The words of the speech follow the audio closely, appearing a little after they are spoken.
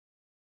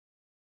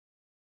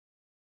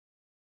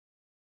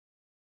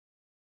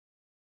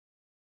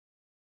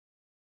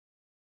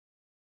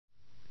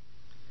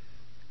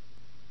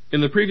In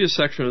the previous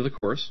section of the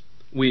course,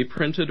 we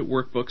printed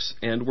workbooks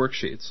and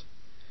worksheets.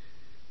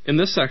 In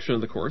this section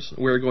of the course,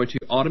 we are going to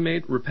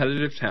automate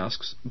repetitive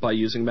tasks by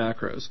using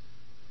macros.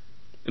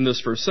 In this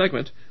first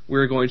segment, we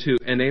are going to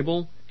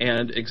enable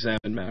and examine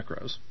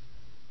macros.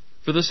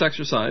 For this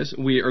exercise,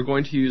 we are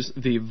going to use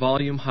the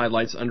volume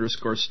highlights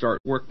 _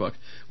 start workbook,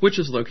 which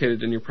is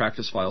located in your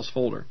practice files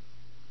folder.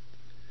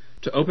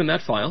 To open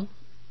that file,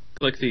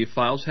 click the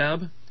File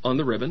tab on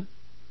the ribbon,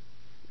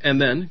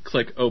 and then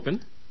click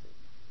Open.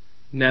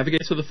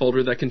 Navigate to the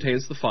folder that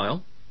contains the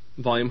file,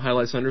 volume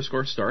highlights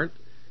 _ start,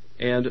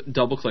 and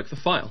double-click the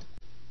file.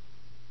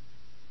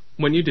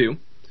 When you do,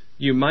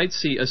 you might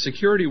see a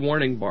security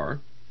warning bar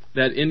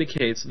that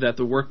indicates that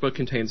the workbook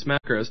contains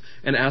macros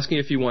and asking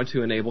if you want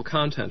to enable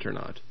content or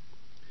not.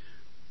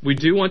 We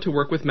do want to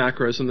work with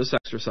macros in this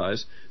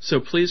exercise, so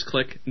please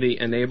click the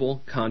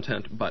Enable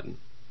Content button.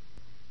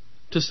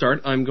 To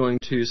start, I'm going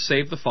to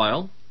save the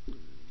file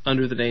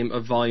under the name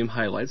of Volume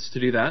Highlights. To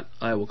do that,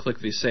 I will click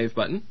the Save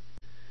button,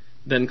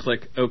 then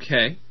click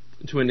OK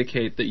to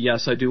indicate that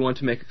yes, I do want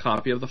to make a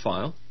copy of the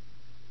file.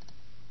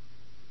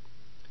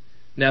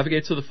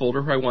 Navigate to the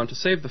folder where I want to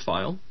save the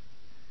file,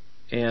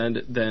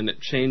 and then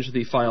change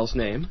the file's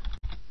name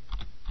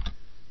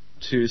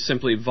to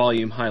simply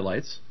Volume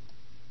Highlights,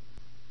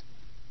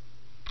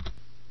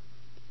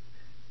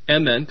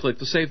 and then click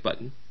the Save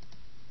button.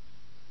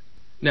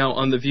 Now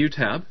on the View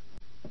tab,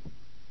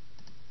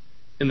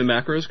 in the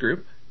Macros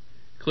group,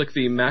 click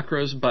the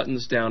Macros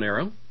buttons down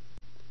arrow,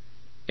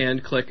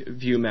 and click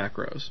View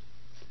Macros.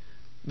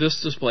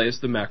 This displays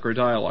the macro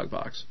dialog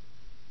box.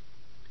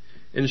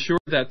 Ensure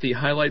that the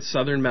Highlight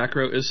Southern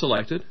macro is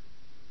selected,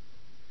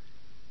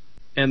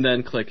 and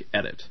then click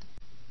Edit.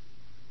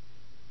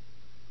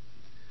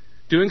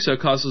 Doing so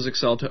causes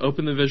Excel to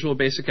open the Visual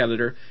Basic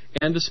Editor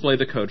and display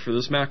the code for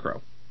this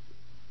macro.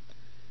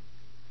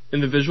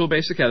 In the Visual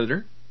Basic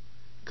Editor,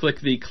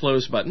 click the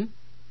Close button.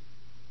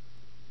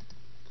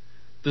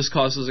 This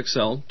causes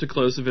Excel to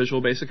close the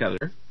Visual Basic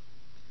Editor.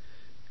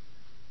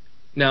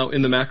 Now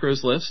in the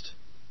Macros list,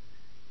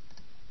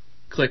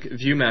 click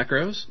View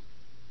Macros,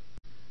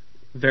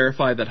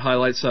 verify that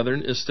Highlight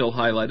Southern is still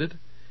highlighted,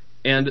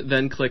 and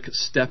then click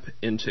Step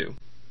Into.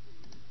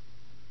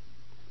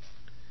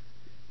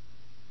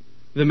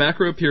 The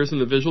macro appears in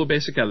the Visual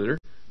Basic Editor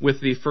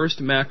with the first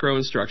macro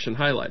instruction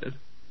highlighted.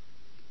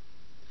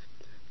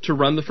 To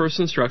run the first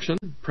instruction,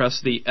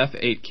 press the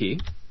F8 key.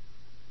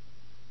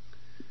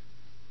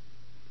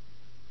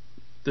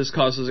 This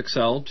causes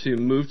Excel to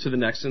move to the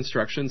next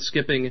instruction,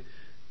 skipping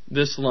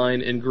this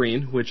line in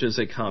green, which is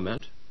a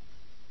comment.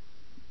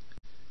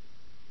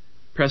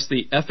 Press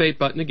the F8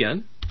 button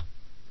again,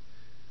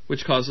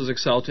 which causes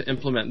Excel to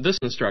implement this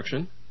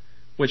instruction,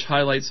 which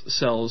highlights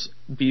cells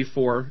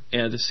B4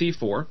 and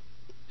C4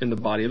 in the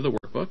body of the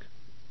workbook.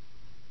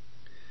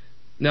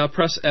 Now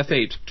press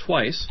F8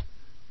 twice,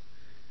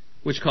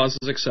 which causes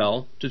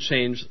Excel to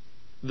change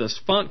the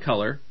font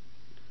color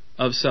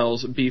of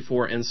cells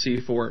B4 and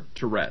C4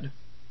 to red.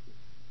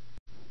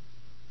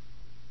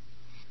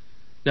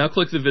 Now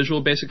click the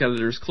Visual Basic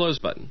Editor's Close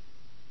button.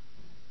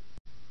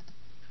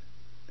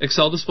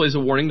 Excel displays a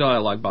warning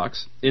dialog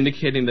box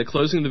indicating that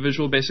closing the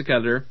Visual Basic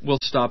Editor will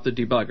stop the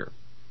debugger.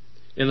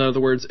 In other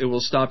words, it will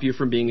stop you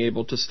from being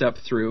able to step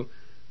through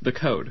the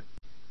code.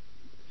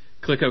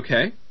 Click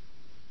OK,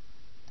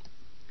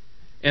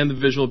 and the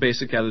Visual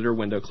Basic Editor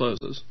window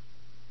closes.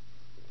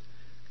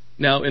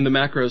 Now in the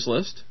Macros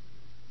list,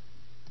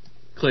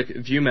 click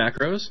View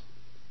Macros.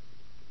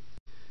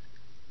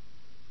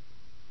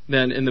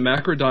 Then in the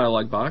Macro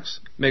dialog box,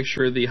 make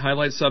sure the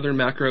Highlight Southern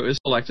macro is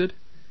selected,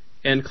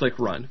 and click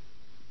Run.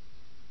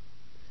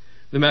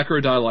 The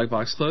macro dialog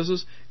box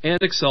closes, and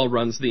Excel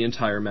runs the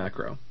entire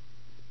macro.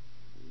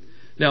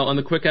 Now on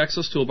the Quick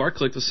Access toolbar,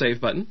 click the Save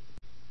button,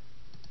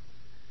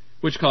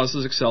 which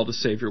causes Excel to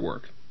save your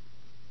work.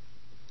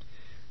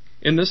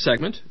 In this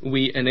segment,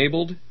 we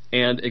enabled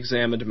and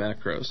examined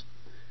macros.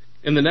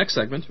 In the next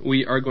segment,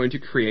 we are going to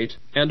create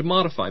and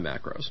modify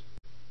macros.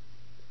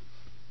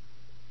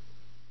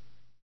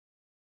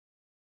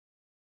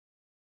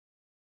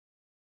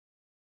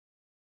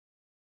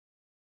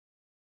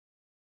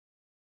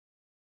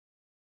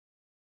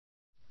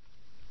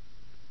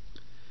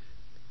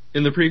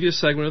 In the previous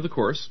segment of the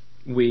course,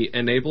 we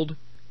enabled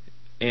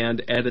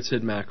and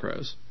edited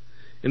macros.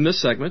 In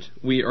this segment,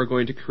 we are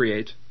going to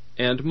create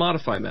and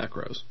modify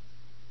macros.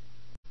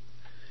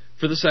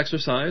 For this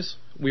exercise,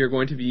 we are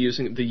going to be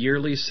using the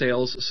yearly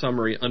sales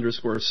summary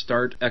 _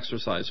 start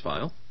exercise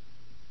file.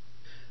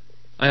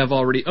 I have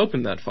already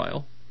opened that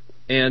file,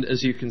 and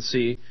as you can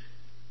see,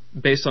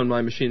 based on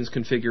my machine's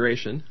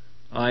configuration,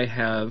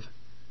 I've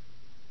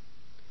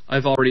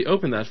already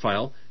opened that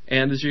file,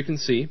 and as you can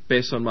see,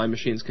 based on my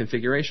machine's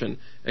configuration,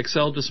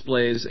 Excel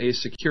displays a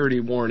security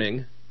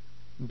warning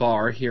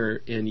bar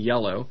here in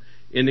yellow,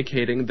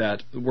 indicating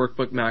that the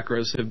workbook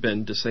macros have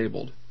been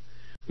disabled.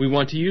 We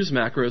want to use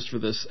macros for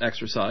this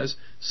exercise,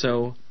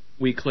 so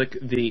we click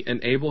the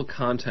Enable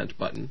Content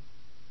button,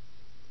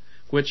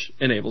 which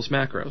enables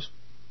macros.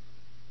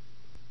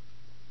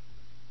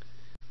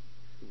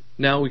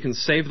 Now we can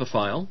save the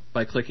file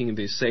by clicking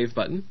the Save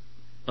button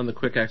on the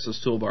Quick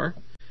Access toolbar,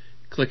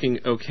 clicking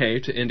OK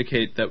to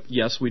indicate that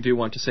yes, we do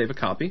want to save a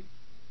copy,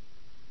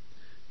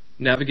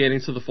 navigating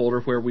to the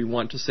folder where we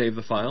want to save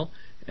the file,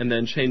 and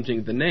then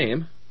changing the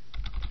name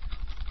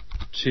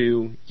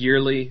to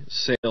Yearly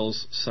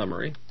Sales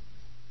Summary.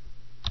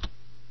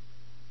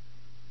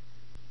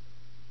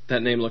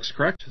 That name looks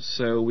correct,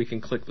 so we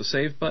can click the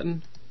Save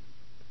button.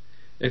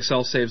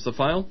 Excel saves the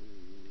file,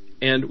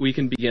 and we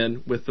can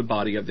begin with the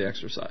body of the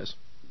exercise.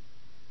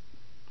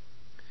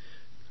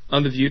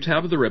 On the View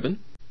tab of the ribbon,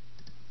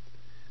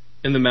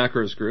 in the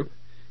Macros group,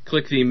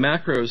 click the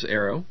Macros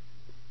arrow,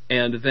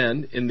 and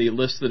then in the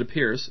list that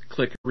appears,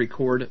 click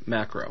Record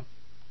Macro.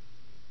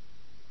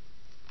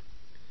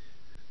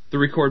 The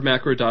Record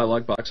Macro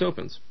dialog box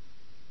opens.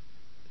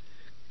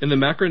 In the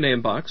macro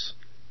name box,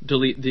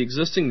 delete the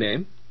existing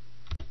name,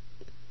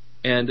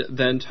 and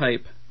then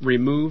type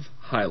Remove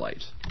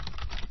Highlight,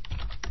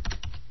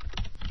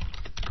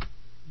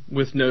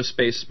 with no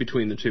space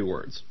between the two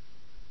words.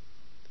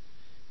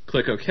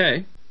 Click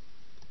OK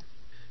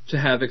to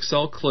have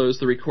Excel close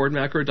the Record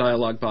Macro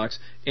dialog box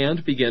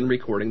and begin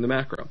recording the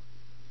macro.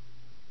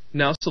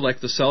 Now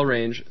select the cell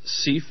range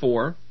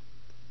C4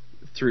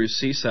 through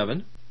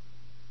C7.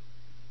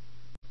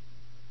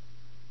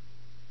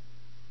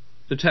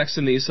 The text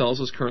in these cells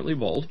is currently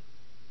bold.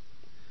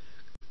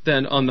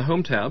 Then on the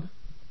Home tab,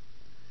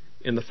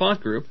 in the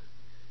Font group,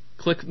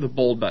 click the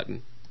Bold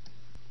button.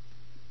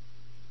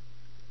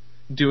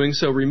 Doing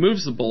so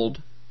removes the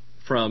bold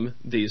from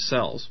these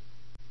cells.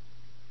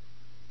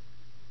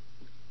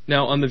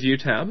 Now on the View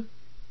tab,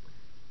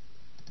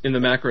 in the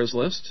Macros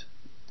list,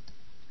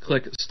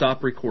 click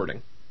Stop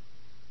Recording.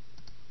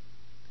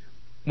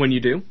 When you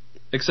do,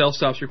 Excel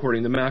stops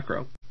recording the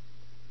macro.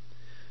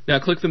 Now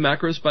click the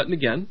Macros button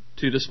again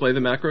to display the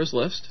macros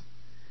list,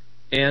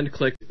 and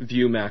click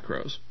View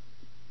Macros.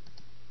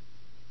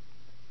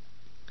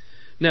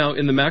 Now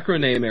in the macro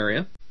name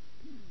area,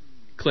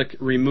 click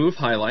Remove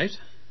Highlight,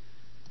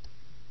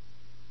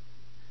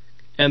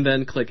 and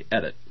then click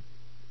Edit.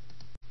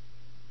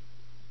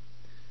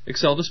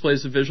 Excel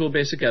displays the Visual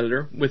Basic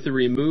Editor with the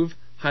Remove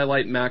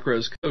Highlight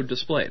Macros code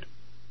displayed.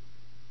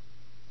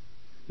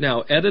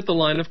 Now edit the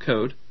line of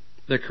code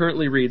that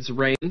currently reads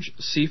range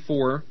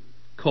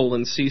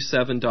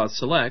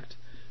C4:C7.select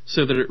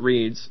so that it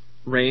reads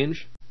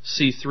range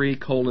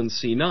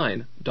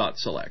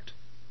C3:C9.select.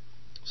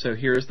 So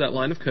here's that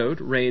line of code,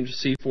 range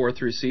C4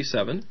 through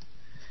C7,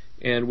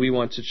 and we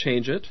want to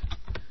change it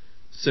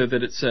so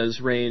that it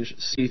says range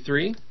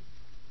C3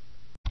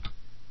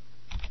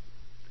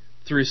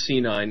 through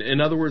C9. In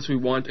other words, we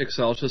want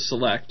Excel to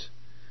select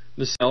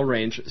the cell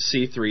range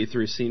C3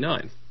 through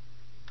C9.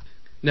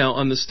 Now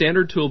on the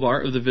standard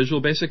toolbar of the Visual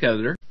Basic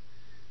Editor,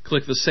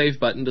 click the Save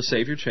button to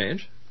save your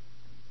change.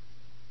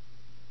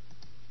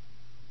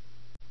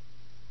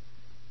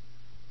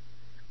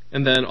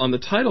 And then on the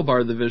title bar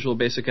of the Visual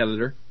Basic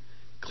Editor,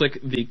 click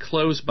the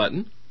Close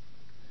button,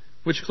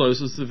 which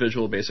closes the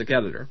Visual Basic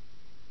Editor.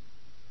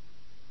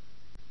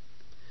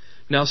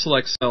 Now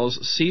select cells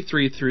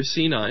C3 through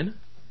C9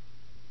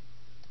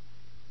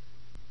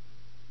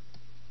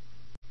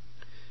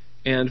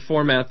 and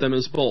format them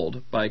as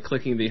bold by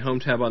clicking the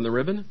Home tab on the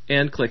ribbon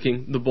and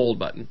clicking the Bold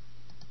button.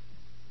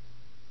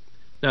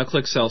 Now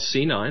click cell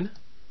C9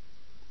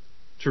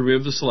 to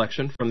remove the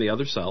selection from the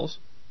other cells.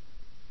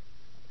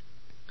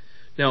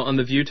 Now on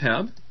the View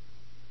tab,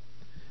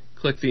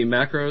 click the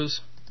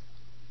Macros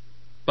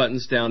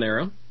buttons down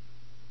arrow,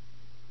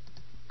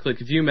 click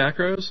View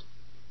Macros,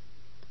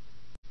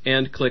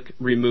 and click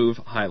Remove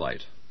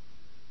Highlight.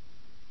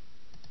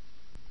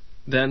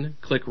 Then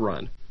click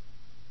Run.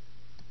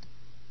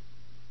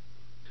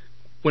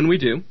 When we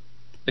do,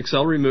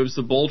 Excel removes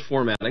the bold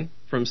formatting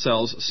from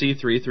cells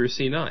C3 through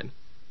C9.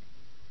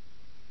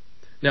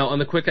 Now on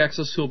the Quick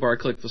Access toolbar,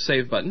 click the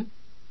Save button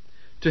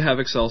to have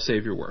Excel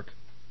save your work.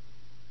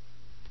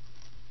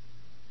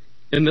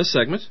 In this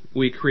segment,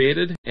 we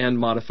created and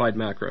modified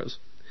macros.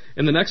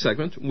 In the next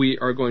segment, we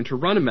are going to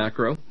run a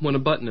macro when a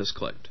button is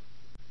clicked.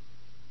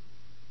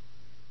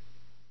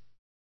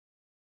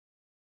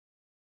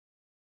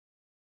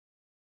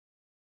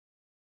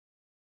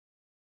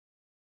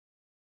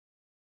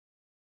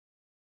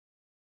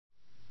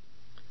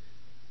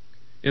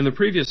 In the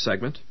previous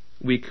segment,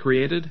 we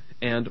created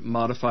and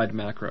modified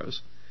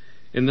macros.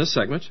 In this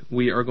segment,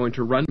 we are going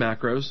to run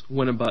macros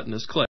when a button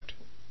is clicked.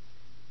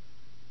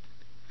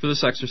 For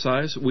this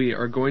exercise, we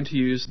are going to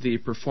use the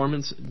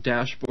Performance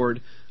Dashboard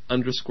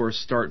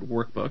 _Start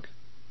workbook.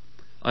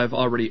 I've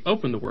already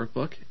opened the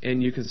workbook,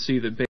 and you can see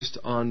that based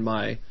on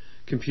my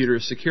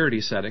computer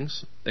security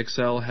settings,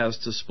 Excel has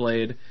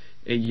displayed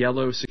a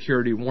yellow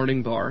security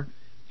warning bar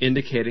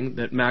indicating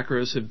that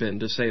macros have been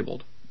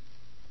disabled.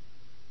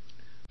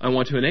 I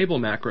want to enable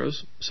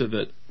macros so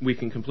that we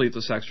can complete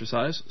this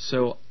exercise,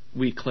 so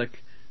we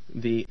click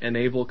the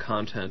Enable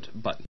Content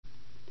button.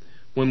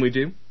 When we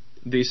do,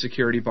 the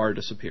security bar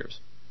disappears.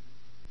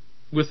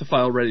 With the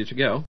file ready to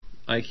go,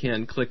 I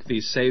can click the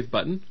Save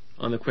button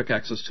on the Quick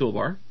Access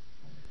toolbar,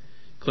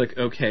 Click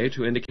OK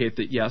to indicate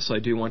that yes, I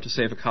do want to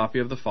save a copy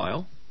of the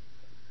file.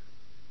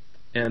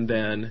 And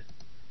then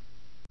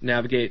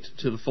navigate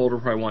to the folder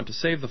where I want to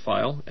save the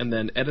file, and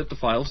then edit the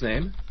file's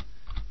name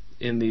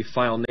in the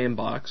file name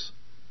box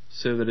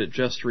so that it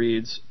just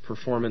reads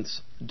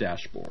Performance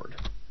Dashboard.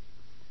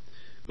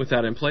 With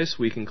that in place,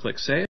 we can click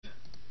Save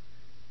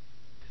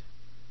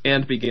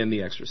and begin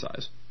the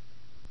exercise.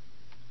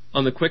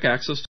 On the Quick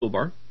Access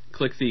toolbar,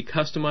 click the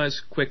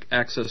Customize Quick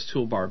Access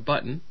Toolbar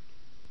button,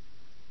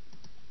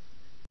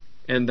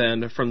 and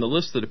then from the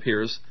list that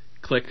appears,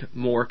 click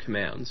More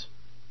Commands.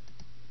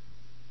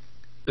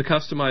 The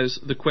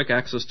Customize the Quick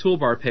Access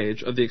Toolbar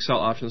page of the Excel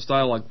Options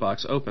dialog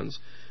box opens,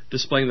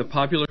 displaying the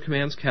Popular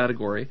Commands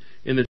category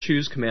in the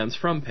Choose Commands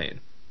From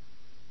pane.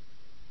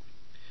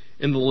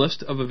 In the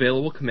list of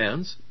available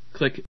commands,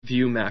 click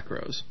View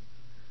Macros.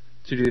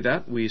 To do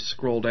that, we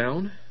scroll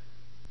down,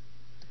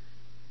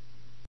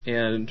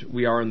 and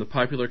we are in the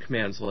Popular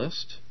Commands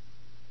list,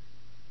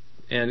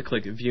 and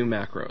click View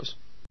Macros.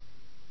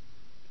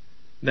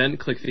 Then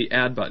click the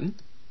Add button,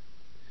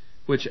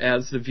 which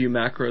adds the View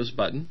Macros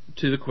button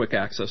to the Quick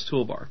Access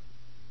toolbar.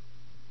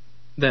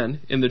 Then,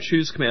 in the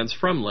Choose Commands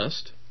From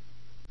list,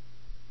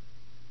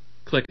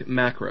 click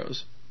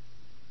Macros.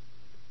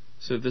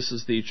 So this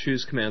is the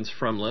Choose Commands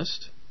From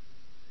list,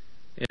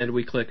 and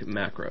we click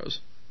Macros.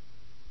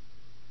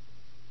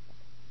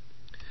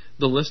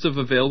 The list of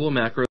available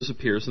macros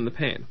appears in the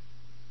pane.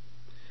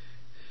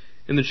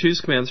 In the Choose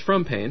Commands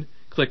From pane,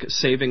 click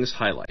Savings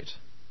Highlight.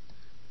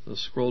 So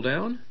scroll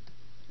down,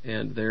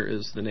 and there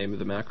is the name of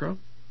the macro.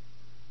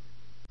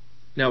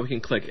 Now we can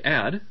click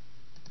Add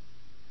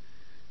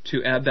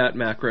to add that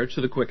macro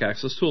to the Quick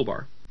Access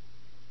toolbar.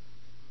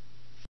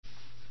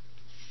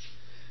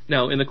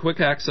 Now in the Quick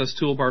Access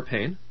toolbar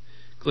pane,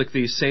 click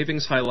the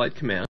Savings Highlight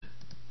command,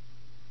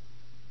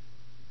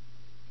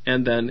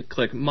 and then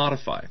click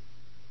Modify.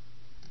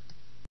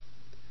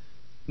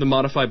 The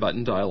Modify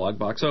button dialog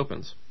box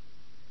opens.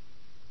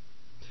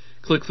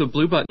 Click the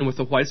blue button with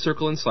the white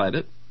circle inside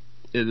it.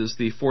 It is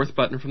the fourth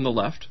button from the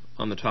left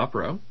on the top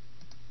row.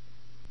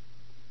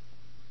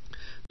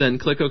 Then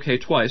click OK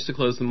twice to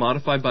close the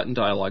Modify button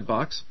dialog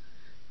box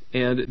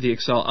and the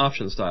Excel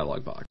Options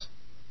dialog box.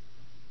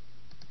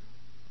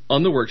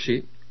 On the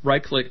worksheet,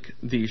 right-click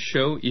the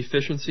Show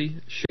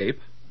Efficiency shape,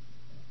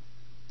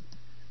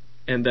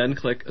 and then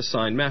click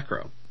Assign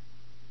Macro.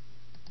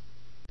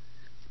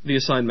 The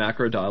Assign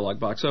Macro dialog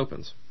box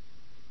opens.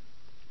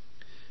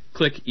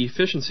 Click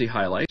Efficiency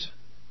Highlight,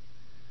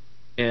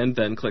 and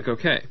then click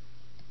OK.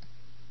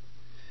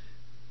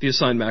 The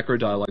Assign Macro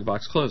dialog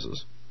box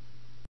closes.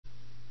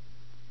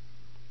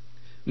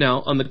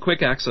 Now, on the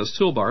Quick Access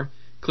toolbar,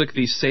 click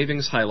the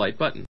Savings Highlight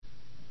button.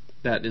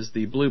 That is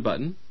the blue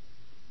button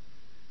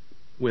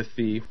with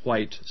the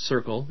white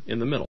circle in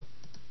the middle.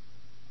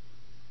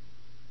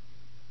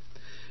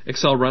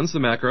 Excel runs the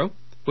macro,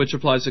 which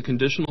applies a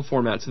conditional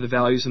format to the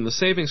values in the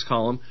savings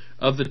column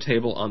of the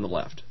table on the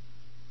left.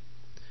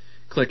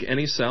 Click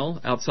any cell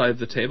outside of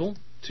the table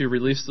to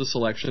release the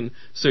selection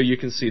so you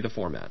can see the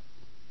format.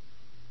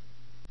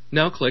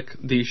 Now click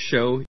the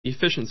Show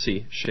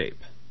Efficiency shape.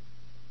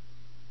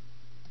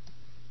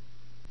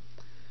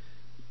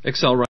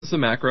 Excel runs the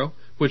macro,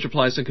 which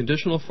applies a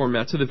conditional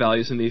format to the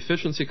values in the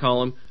efficiency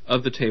column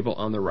of the table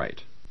on the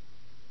right.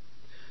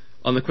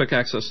 On the Quick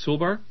Access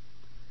toolbar,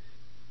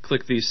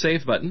 click the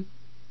Save button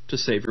to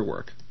save your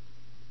work.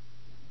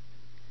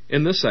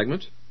 In this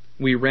segment,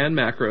 we ran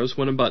macros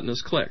when a button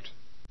is clicked.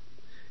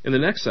 In the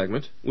next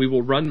segment, we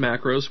will run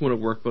macros when a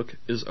workbook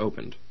is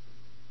opened.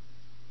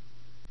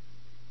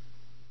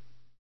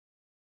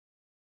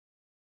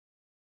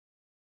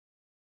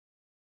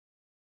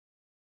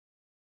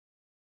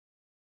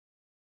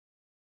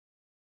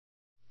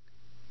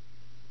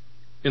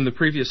 In the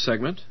previous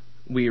segment,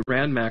 we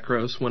ran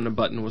macros when a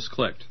button was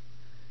clicked.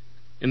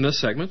 In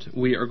this segment,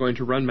 we are going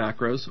to run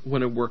macros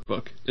when a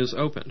workbook is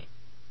opened.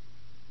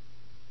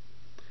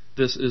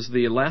 This is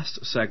the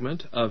last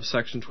segment of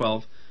Section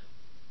 12,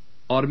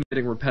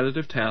 Automating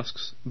Repetitive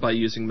Tasks by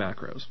Using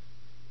Macros.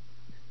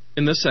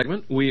 In this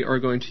segment, we are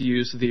going to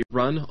use the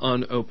run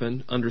on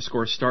open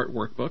 _ start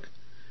workbook.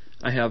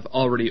 I have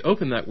already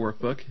opened that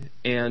workbook,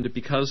 and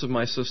because of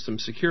my system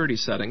security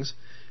settings,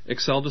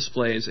 Excel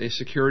displays a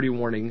security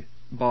warning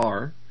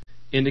bar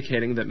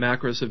indicating that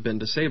macros have been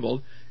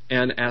disabled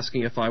and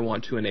asking if I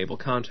want to enable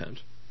content.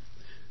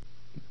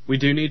 We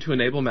do need to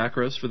enable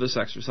macros for this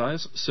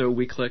exercise, so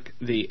we click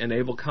the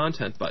Enable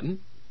Content button,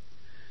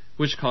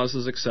 which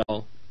causes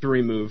Excel to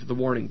remove the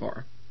warning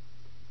bar.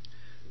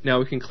 Now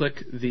we can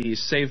click the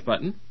Save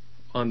button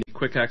on the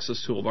Quick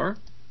Access toolbar.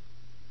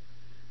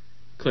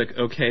 Click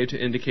OK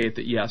to indicate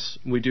that yes,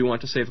 we do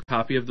want to save a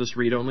copy of this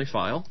read-only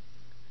file,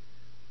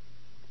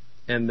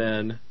 and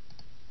then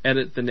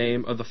edit the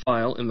name of the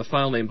file in the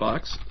file name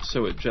box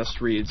so it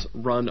just reads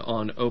Run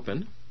on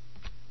Open,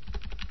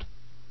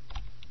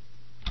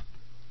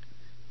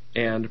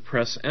 and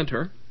press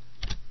Enter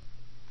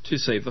to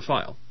save the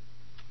file.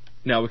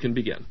 Now we can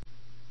begin.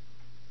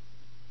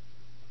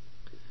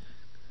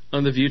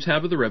 On the View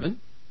tab of the ribbon,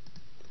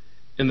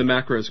 in the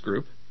Macros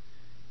group,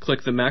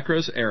 click the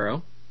Macros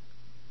arrow,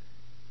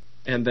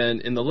 and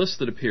then in the list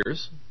that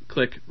appears,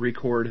 click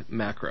Record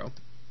Macro.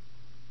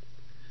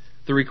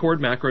 The Record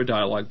Macro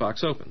dialog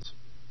box opens.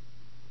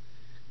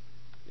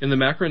 In the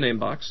macro name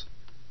box,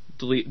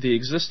 delete the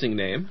existing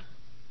name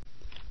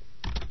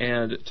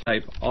and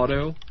type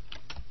auto_open.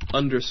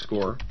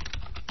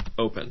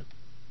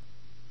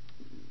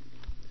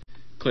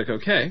 Click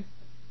OK,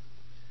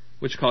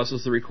 which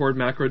causes the Record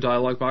Macro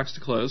dialog box to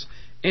close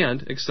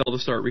and Excel to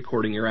start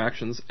recording your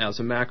actions as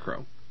a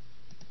macro.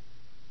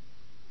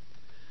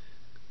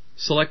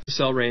 Select the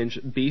cell range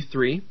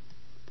B3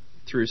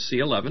 through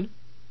C11.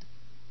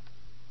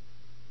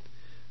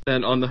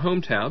 Then on the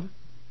Home tab,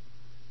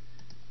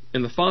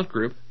 in the font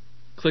group,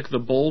 click the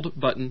bold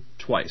button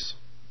twice.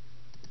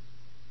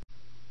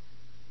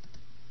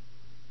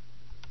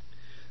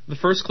 The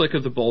first click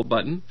of the bold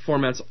button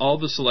formats all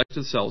the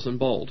selected cells in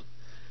bold.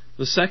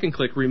 The second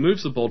click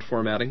removes the bold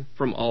formatting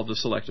from all of the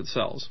selected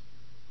cells.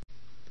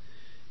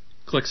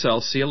 Click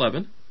cell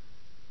C11,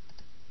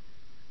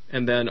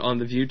 and then on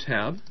the View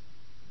tab,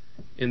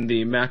 in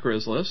the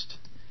Macros list,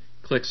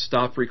 click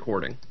Stop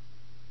Recording.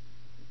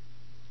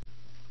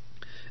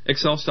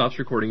 Excel stops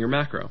recording your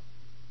macro.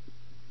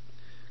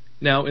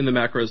 Now in the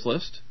Macros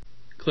list,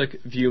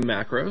 click View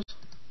Macros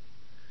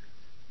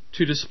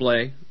to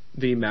display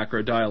the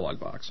macro dialog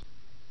box.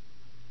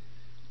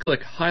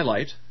 Click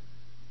Highlight,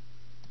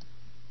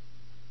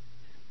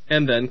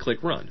 and then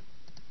click Run.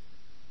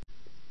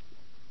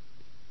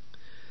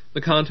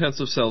 The contents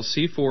of cells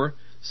C4,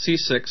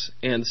 C6,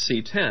 and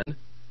C10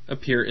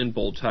 appear in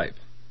bold type.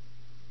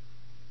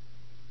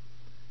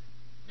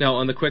 Now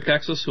on the Quick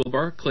Access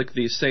toolbar, click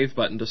the Save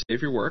button to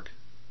save your work,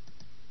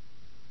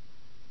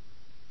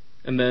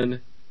 and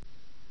then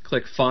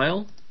click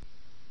File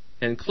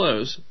and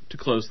Close to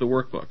close the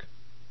workbook.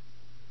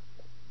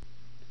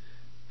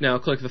 Now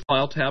click the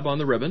File tab on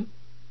the ribbon,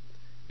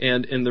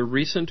 and in the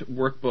Recent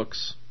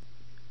Workbooks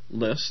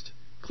list,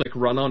 click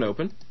Run on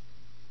Open.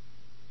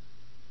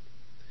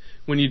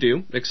 When you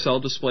do, Excel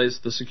displays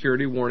the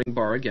security warning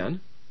bar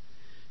again.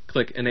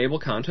 Click Enable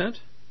Content,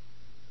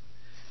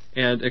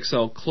 and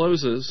Excel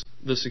closes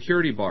the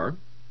security bar,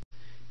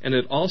 and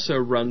it also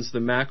runs the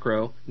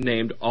macro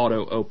named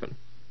Auto Open.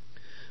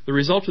 The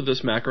result of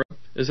this macro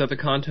is that the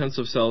contents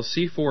of cells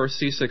C4,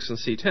 C6, and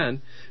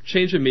C10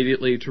 change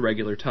immediately to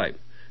regular type.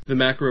 The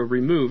macro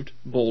removed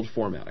bold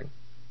formatting.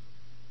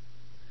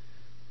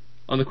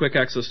 On the Quick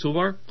Access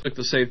toolbar, click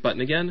the Save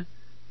button again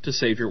to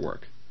save your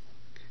work.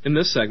 In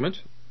this segment,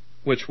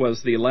 which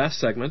was the last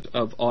segment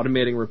of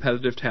automating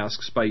repetitive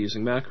tasks by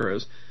using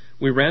macros,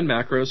 we ran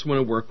macros when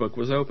a workbook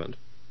was opened.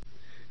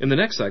 In the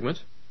next segment,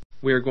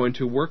 we are going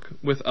to work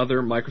with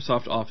other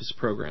Microsoft Office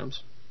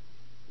programs.